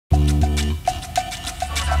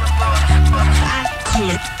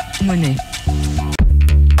Money.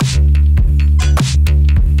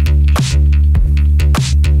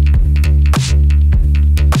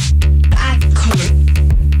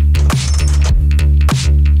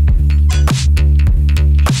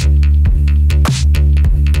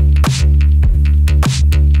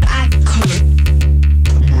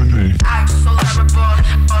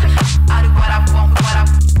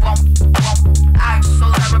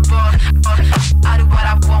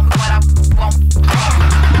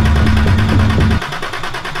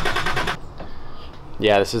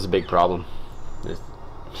 Yeah, this is a big problem.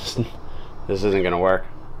 This isn't gonna work.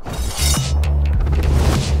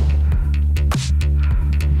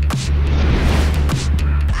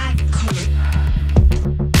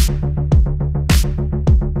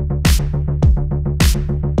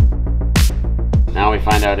 Now we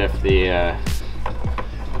find out if the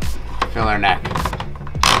filler neck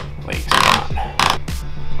leaks or not.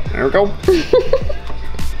 There we go.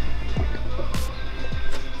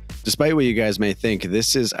 Despite what you guys may think,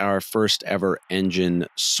 this is our first ever engine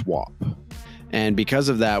swap. And because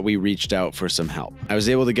of that, we reached out for some help. I was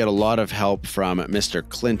able to get a lot of help from Mr.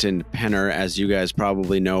 Clinton Penner, as you guys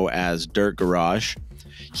probably know as Dirt Garage.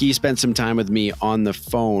 He spent some time with me on the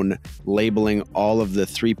phone labeling all of the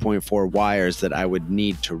 3.4 wires that I would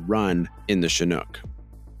need to run in the Chinook.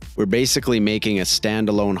 We're basically making a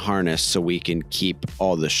standalone harness so we can keep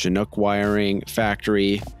all the Chinook wiring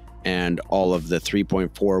factory and all of the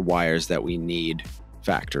 3.4 wires that we need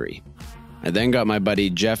factory. I then got my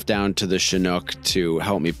buddy Jeff down to the Chinook to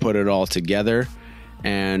help me put it all together,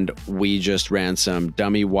 and we just ran some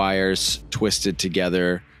dummy wires twisted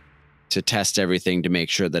together to test everything to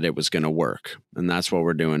make sure that it was going to work. And that's what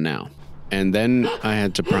we're doing now. And then I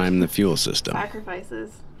had to prime the fuel system.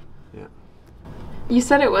 Sacrifices. Yeah. You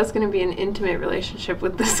said it was going to be an intimate relationship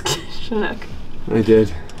with this Chinook. I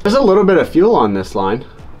did. There's a little bit of fuel on this line.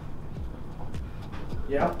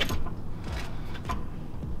 Yeah.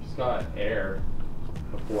 It's got air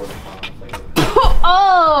before the pump.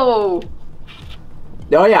 Oh!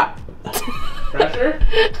 Oh yeah. Pressure?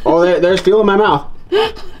 Oh, there's fuel in my mouth.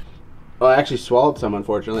 Oh, I actually swallowed some,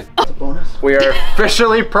 unfortunately. That's a bonus. We are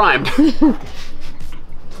officially primed.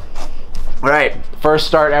 All right, first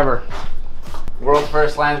start ever. World's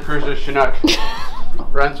first Land Cruiser Chinook.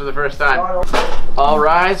 Runs for the first time. All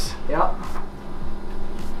rise. Yep.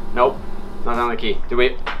 Nope, not on the key. Did we?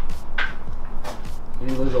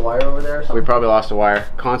 Did you lose a wire over there or something? We probably lost a wire.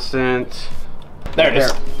 Constant. There it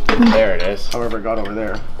is. There it is. However it got over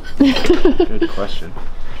there. Good question.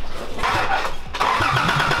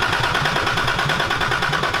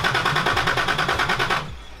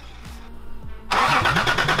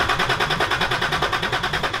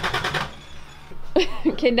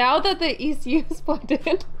 Okay, now that the ECU is plugged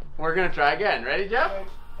in. We're gonna try again. Ready, Jeff?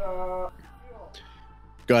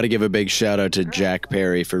 Got to give a big shout out to Jack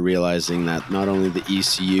Perry for realizing that not only the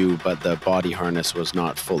ECU but the body harness was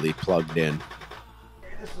not fully plugged in.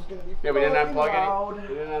 Yeah, we didn't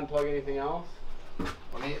unplug anything else.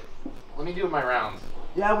 Let me do my rounds.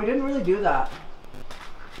 Yeah, we didn't really do that.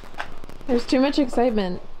 There's too much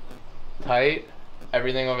excitement. Tight.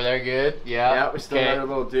 Everything over there good? Yeah. Yeah, we still got our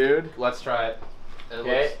little dude. Let's try it.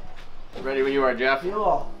 Okay. Ready when you are, Jeff.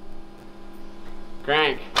 Fuel.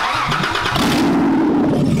 Crank.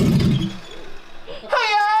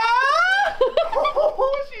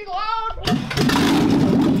 Oh, she's loud!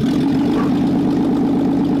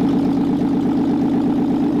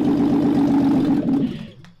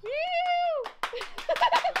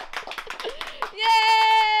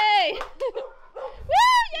 Yay! Woo!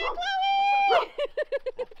 Yay, Chloe!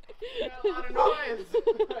 A lot of noise.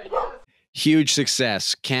 Yes. Huge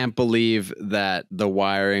success. Can't believe that the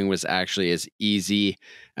wiring was actually as easy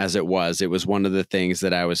as it was. It was one of the things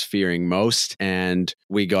that I was fearing most, and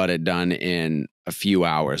we got it done in a few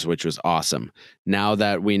hours, which was awesome. Now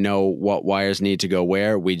that we know what wires need to go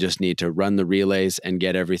where, we just need to run the relays and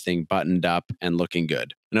get everything buttoned up and looking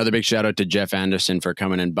good. Another big shout out to Jeff Anderson for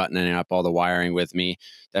coming and buttoning up all the wiring with me.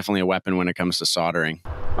 Definitely a weapon when it comes to soldering.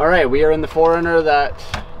 All right, we are in the 4Runner that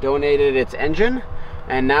donated its engine,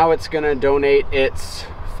 and now it's gonna donate its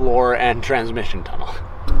floor and transmission tunnel.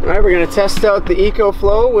 All right, we're gonna test out the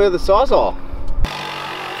EcoFlow with a Sawzall.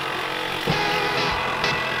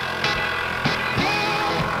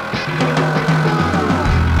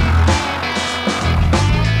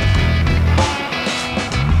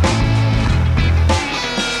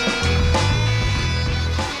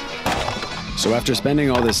 So after spending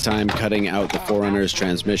all this time cutting out the 4Runner's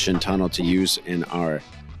transmission tunnel to use in our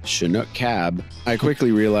Chinook cab, I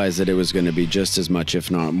quickly realized that it was going to be just as much, if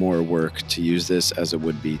not more, work to use this as it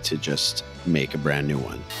would be to just make a brand new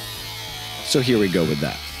one. So here we go with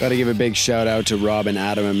that. Got to give a big shout out to Rob and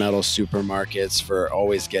Adam at Metal Supermarkets for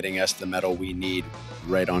always getting us the metal we need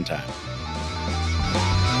right on time.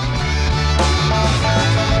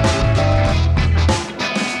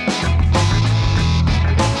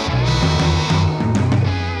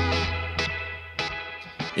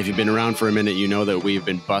 If you've been around for a minute, you know that we've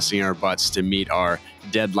been busting our butts to meet our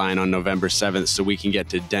deadline on November 7th so we can get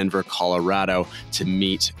to Denver, Colorado to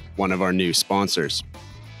meet one of our new sponsors.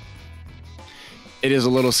 It is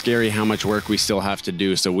a little scary how much work we still have to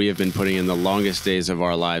do, so we have been putting in the longest days of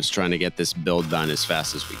our lives trying to get this build done as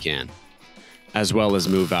fast as we can, as well as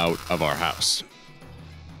move out of our house.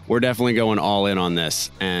 We're definitely going all in on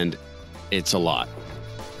this, and it's a lot.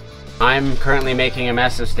 I'm currently making a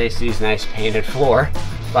mess of Stacy's nice painted floor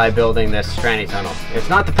by building this tranny tunnel.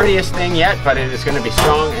 It's not the prettiest thing yet, but it is going to be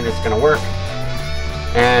strong and it's going to work.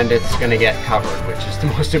 And it's going to get covered, which is the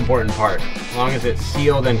most important part. As long as it's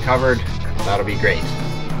sealed and covered, that'll be great.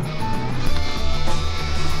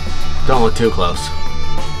 Don't look too close.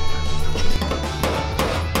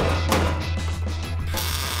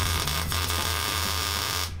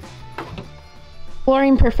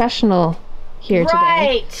 Flooring professional here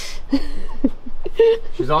today.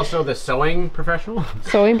 She's also the sewing professional.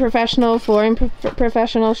 Sewing professional, flooring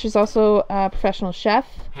professional. She's also a professional chef.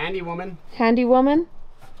 Handy woman. Handy woman.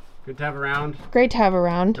 Good to have around. Great to have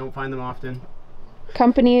around. Don't find them often.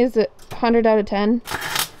 Company is 100 out of 10.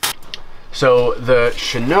 So the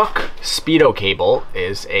Chinook Speedo cable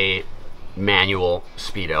is a manual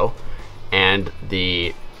Speedo, and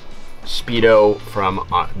the Speedo from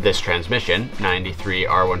this transmission, 93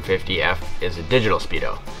 R150F, is a digital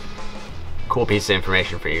Speedo. Cool piece of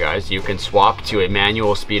information for you guys. You can swap to a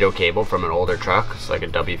manual Speedo cable from an older truck. It's like a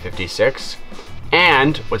W56.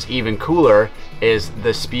 And what's even cooler is the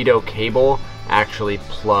Speedo cable actually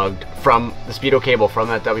plugged from the Speedo cable from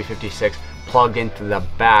that W56 plugged into the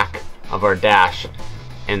back of our dash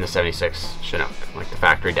in the 76 Chinook, like the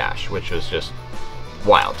factory dash, which was just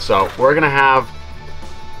wild. So we're gonna have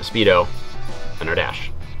a Speedo in our dash.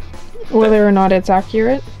 Whether or not it's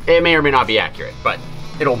accurate? It may or may not be accurate, but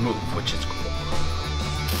it'll move, which is cool.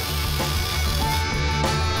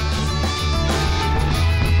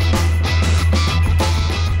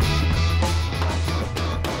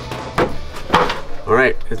 All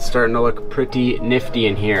right, it's starting to look pretty nifty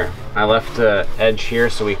in here. I left the edge here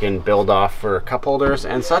so we can build off for cup holders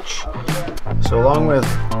and such. So along with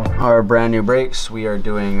our brand new brakes, we are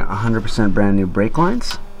doing 100% brand new brake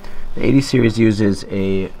lines. The 80 series uses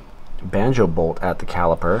a banjo bolt at the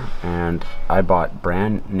caliper, and I bought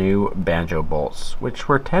brand new banjo bolts, which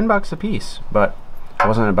were 10 bucks a piece, but I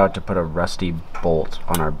wasn't about to put a rusty bolt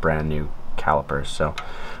on our brand new calipers. So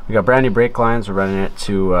we got brand new brake lines. We're running it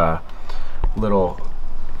to little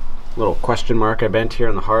question mark I bent here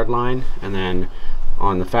on the hard line, and then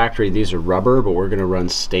on the factory these are rubber, but we're going to run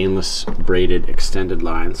stainless braided extended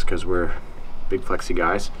lines because we're big flexy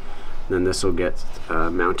guys. And then this will get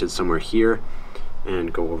mounted somewhere here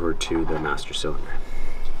and go over to the master cylinder.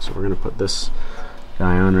 So we're going to put this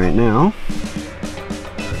guy on right now.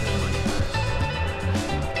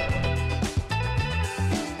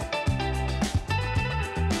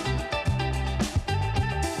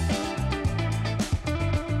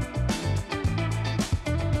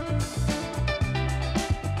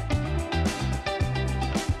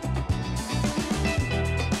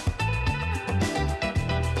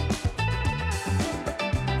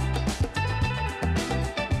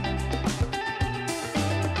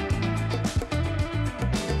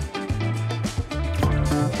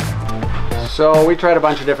 So we tried a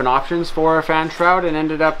bunch of different options for a fan shroud and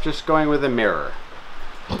ended up just going with a mirror.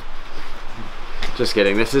 Just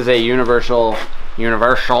kidding. This is a universal.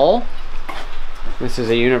 This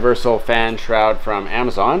is a universal fan shroud from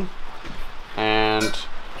Amazon, and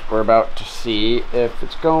we're about to see if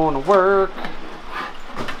it's going to work.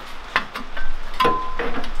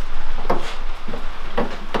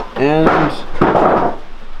 And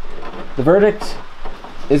the verdict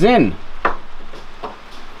is in.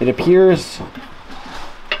 It appears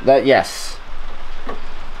that yes,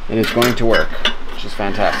 it is going to work, which is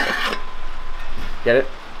fantastic. Get it?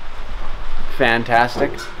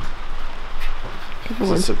 Fantastic. Is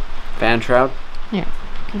this a fan shroud? Yeah,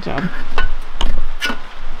 good job.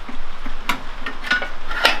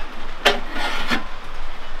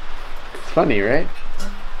 It's funny, right?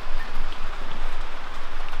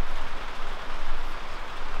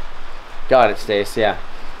 Got it, Stace, yeah.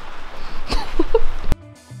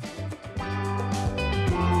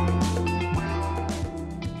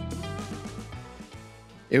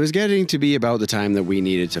 It was getting to be about the time that we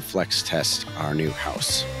needed to flex test our new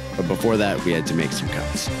house. But before that, we had to make some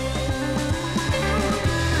cuts.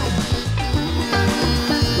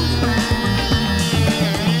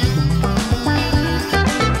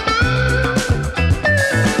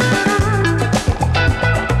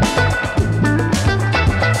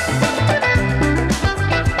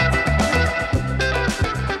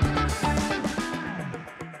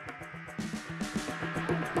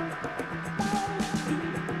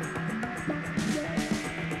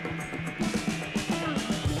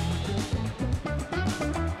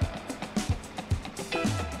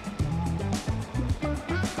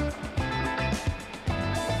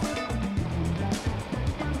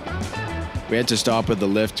 We had to stop at the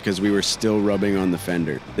lift because we were still rubbing on the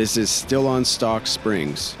fender. This is still on stock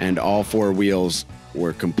springs, and all 4 wheels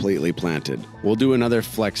were completely planted. We'll do another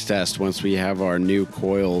flex test once we have our new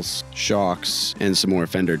coils, shocks, and some more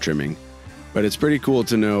fender trimming. But it's pretty cool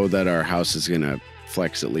to know that our house is gonna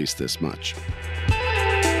flex at least this much.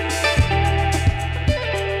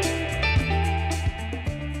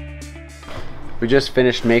 We just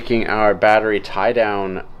finished making our battery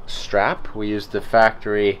tie-down strap. We used the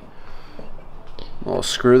factory little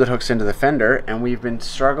screw that hooks into the fender, and we've been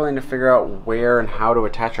struggling to figure out where and how to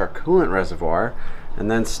attach our coolant reservoir. And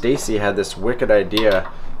then Stacy had this wicked idea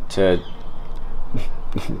to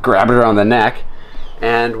grab it around the neck,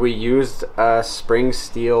 and we used a spring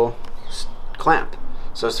steel clamp.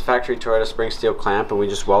 So it's a factory Toyota spring steel clamp, and we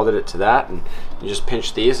just welded it to that, and you just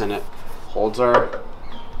pinch these and it holds our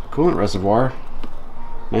coolant reservoir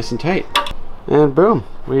nice and tight. And boom,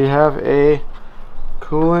 we have a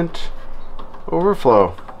coolant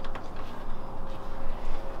overflow.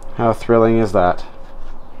 How thrilling is that?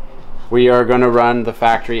 We are going to run the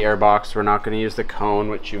factory air box. We're not going to use the cone,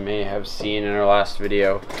 which you may have seen in our last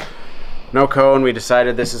video. No cone. We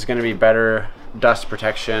decided this is going to be better dust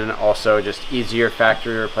protection, also just easier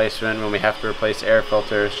factory replacement when we have to replace air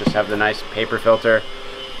filters. Just have the nice paper filter.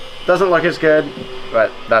 Doesn't look as good,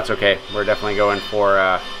 but that's okay. We're definitely going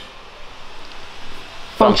for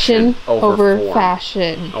function over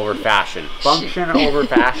fashion. Over fashion. Function over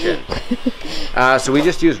fashion. So we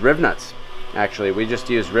just use riv nuts. Actually, we just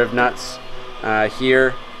use riv nuts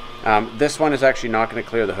here. This one is actually not going to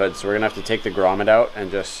clear the hood, so we're going to have to take the grommet out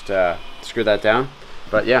and just screw that down.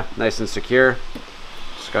 But yeah, nice and secure.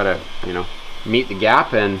 Just got to, you know, meet the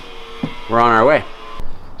gap, and we're on our way.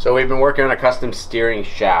 So we've been working on a custom steering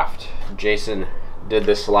shaft. Jason did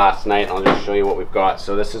this last night. I'll just show you what we've got.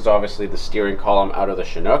 So this is obviously the steering column out of the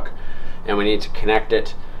Chinook, and we need to connect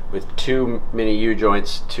it with 2 mini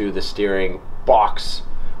U-joints to the steering box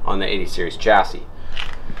on the 80 series chassis.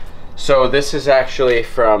 So this is actually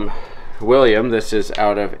from William. This is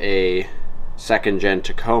out of a 2nd gen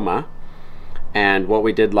Tacoma, and what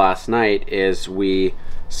we did last night is we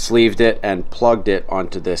sleeved it and plugged it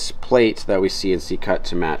onto this plate that we CNC cut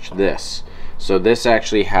to match this. So this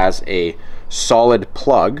actually has a solid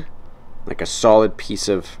plug, like a solid piece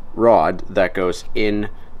of rod that goes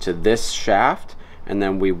into this shaft, and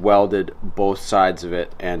then we welded both sides of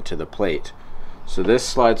it and to the plate. So this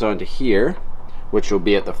slides onto here, which will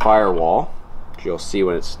be at the firewall, which you'll see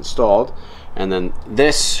when it's installed, and then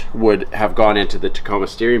this would have gone into the Tacoma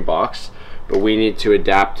steering box, but we need to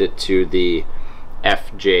adapt it to the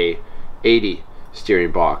FZJ80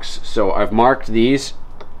 steering box. So I've marked these,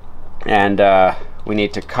 and we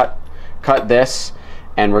need to cut this,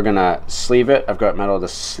 and we're gonna sleeve it. I've got metal to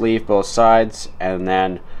sleeve both sides, and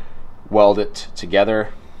then weld it together,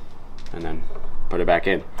 and then put it back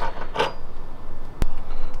in.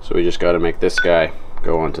 So we just got to make this guy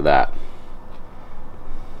go onto that.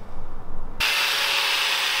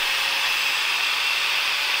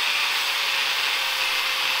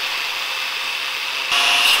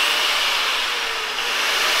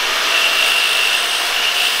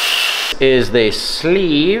 Is the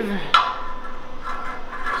sleeve.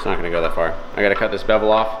 It's not going to go that far. I got to cut this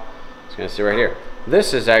bevel off. It's going to sit right here.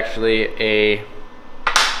 This is actually a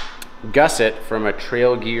gusset from a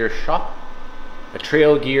trail gear shock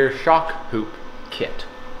hoop kit.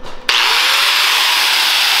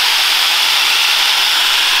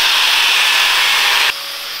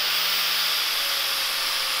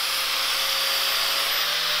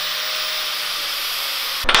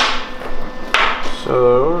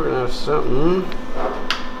 So we're gonna have something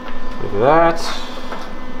like that,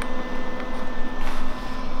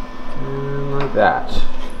 and like that.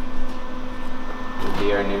 Will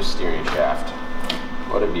be our new steering shaft.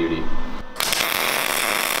 What a beauty.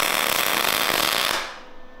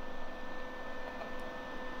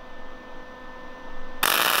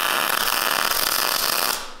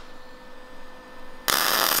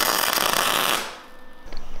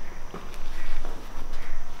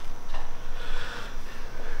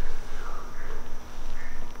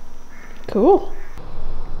 Cool.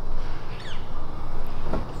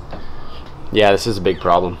 Yeah, this is a big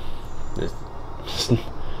problem. This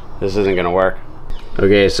isn't gonna work.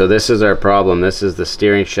 Okay, so this is our problem. This is the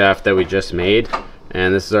steering shaft that we just made,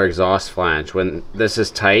 and this is our exhaust flange. When this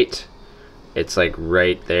is tight, it's like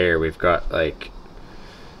right there. We've got like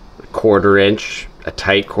a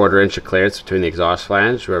tight quarter inch of clearance between the exhaust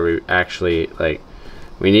flange, where we actually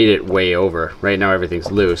we need it way over. Right now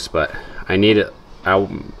everything's loose, but I need it.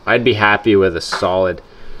 I'd be happy with a solid,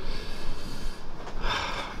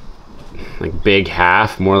 like big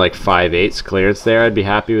half, more like 5/8 clearance there. I'd be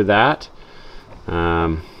happy with that.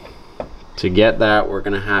 To get that, we're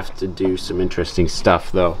gonna have to do some interesting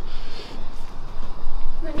stuff though.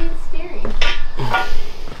 What needs steering?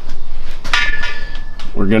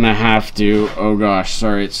 We're gonna have to, oh gosh,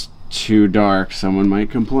 sorry, it's too dark. Someone might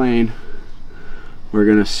complain. We're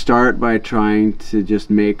gonna start by trying to just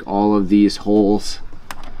make all of these holes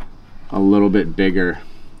a little bit bigger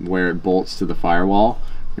where it bolts to the firewall.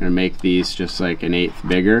 We're gonna make these just like an 1/8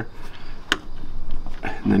 bigger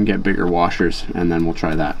and then get bigger washers, and then we'll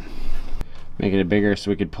try that. Make it bigger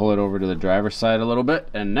so we could pull it over to the driver's side a little bit.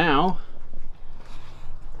 And now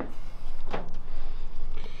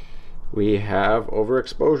we have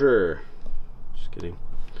overexposure. Just kidding.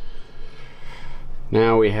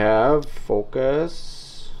 Now we have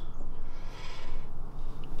focus.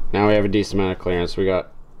 Now we have a decent amount of clearance. We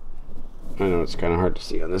got, I know it's kind of hard to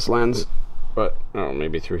see on this lens, but oh,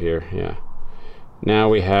 maybe through here, yeah. Now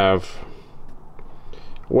we have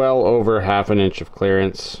well over 1/2 inch of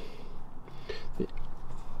clearance.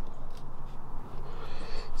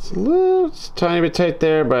 It's a tiny bit tight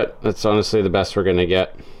there, but that's honestly the best we're gonna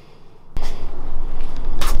get.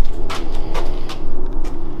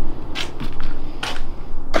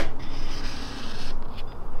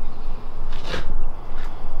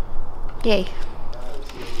 Yay.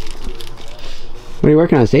 What are you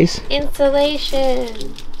working on, Stace?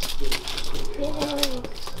 Insulation. Yay.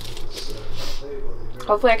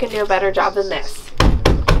 Hopefully I can do a better job than this.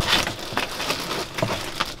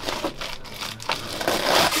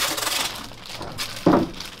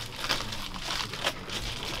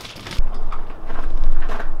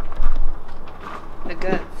 The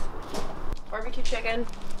goods. Barbecue chicken,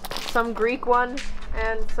 some Greek one,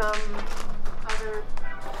 and some other,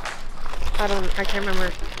 I can't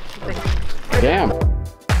remember. Damn.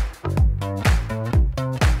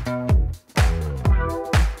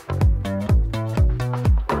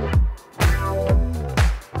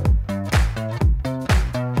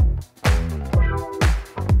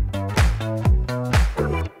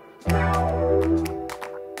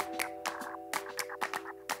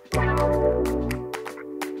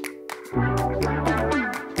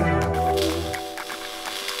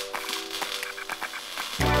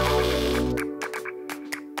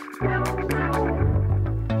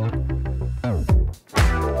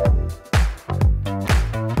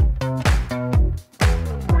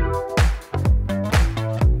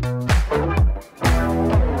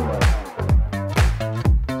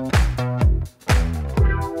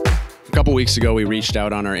 Weeks ago, we reached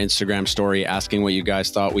out on our Instagram story asking what you guys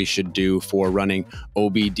thought we should do for running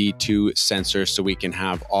OBD2 sensors so we can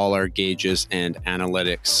have all our gauges and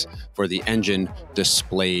analytics for the engine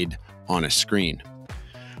displayed on a screen.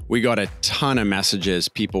 We got a ton of messages,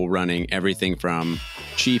 people running everything from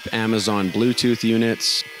cheap Amazon Bluetooth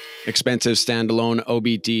units, expensive standalone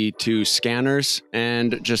OBD2 scanners,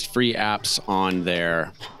 and just free apps on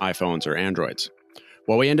their iPhones or Androids.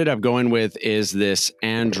 What we ended up going with is this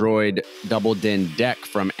Android double DIN deck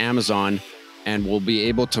from Amazon, and we'll be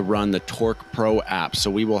able to run the Torque Pro app. So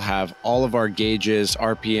we will have all of our gauges,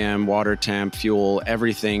 RPM, water temp, fuel,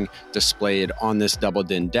 everything displayed on this double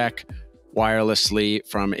DIN deck wirelessly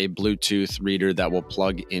from a Bluetooth reader that will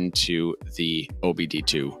plug into the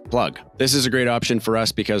OBD2 plug. This is a great option for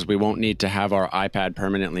us because we won't need to have our iPad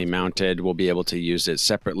permanently mounted. We'll be able to use it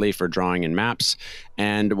separately for drawing and maps,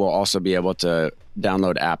 and we'll also be able to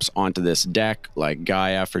download apps onto this deck like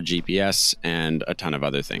Gaia for GPS and a ton of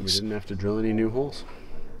other things. We didn't have to drill any new holes.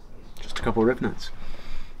 Just a couple rip nuts.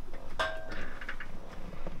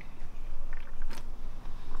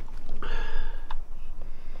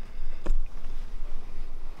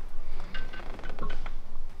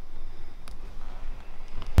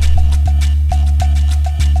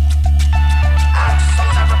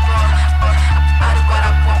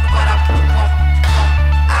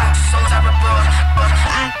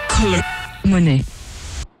 Money.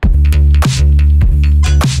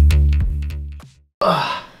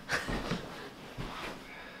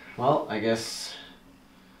 Well, I guess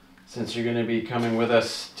since you're going to be coming with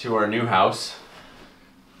us to our new house,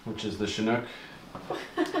 which is the Chinook,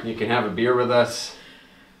 you can have a beer with us.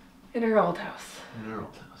 In our old house. In our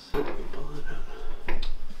old house.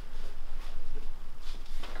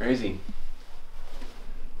 Crazy.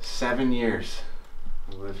 7 years.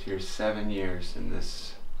 I lived here 7 years in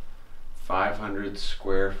this 500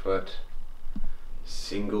 square foot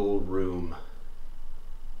single room.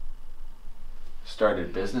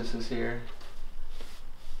 Started businesses here,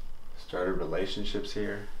 started relationships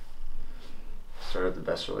here, started the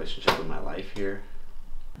best relationship of my life here.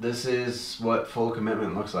 This is what full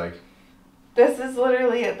commitment looks like. This is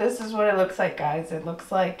literally it. This is what it looks like, guys. It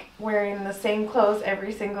looks like wearing the same clothes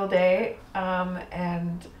every single day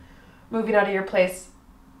and moving out of your place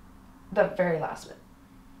the very last minute.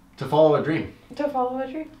 To follow a dream. To follow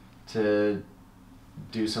a dream. To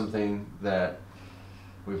do something that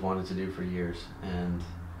we've wanted to do for years, and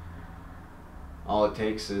all it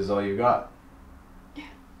takes is all you got. Yeah.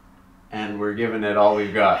 And we're giving it all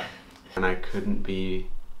we've got. And I couldn't be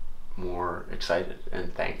more excited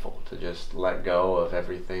and thankful to just let go of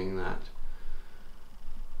everything that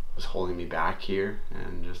was holding me back here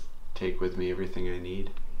and just take with me everything I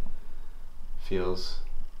need. Feels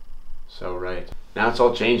so right. Now it's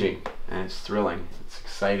all changing, and it's thrilling, it's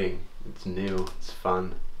exciting, it's new, it's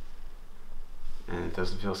fun, and it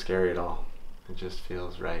doesn't feel scary at all. It just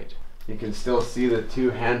feels right. You can still see the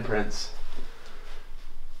two handprints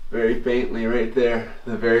very faintly right there,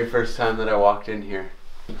 the very first time that I walked in here.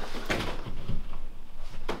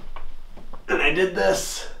 And I did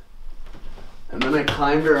this, and then I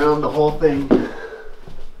climbed around the whole thing,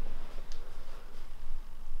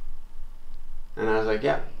 and I was like,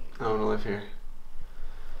 yep, I want to live here.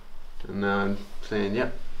 And now I'm saying,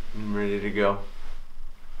 yep, I'm ready to go.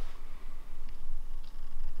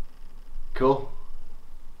 Cool.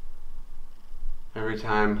 Every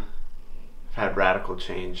time I've had radical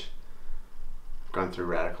change, I've gone through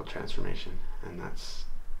radical transformation, and that's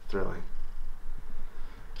thrilling.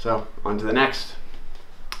 So, on to the next.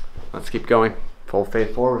 Let's keep going. Full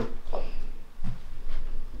faith forward.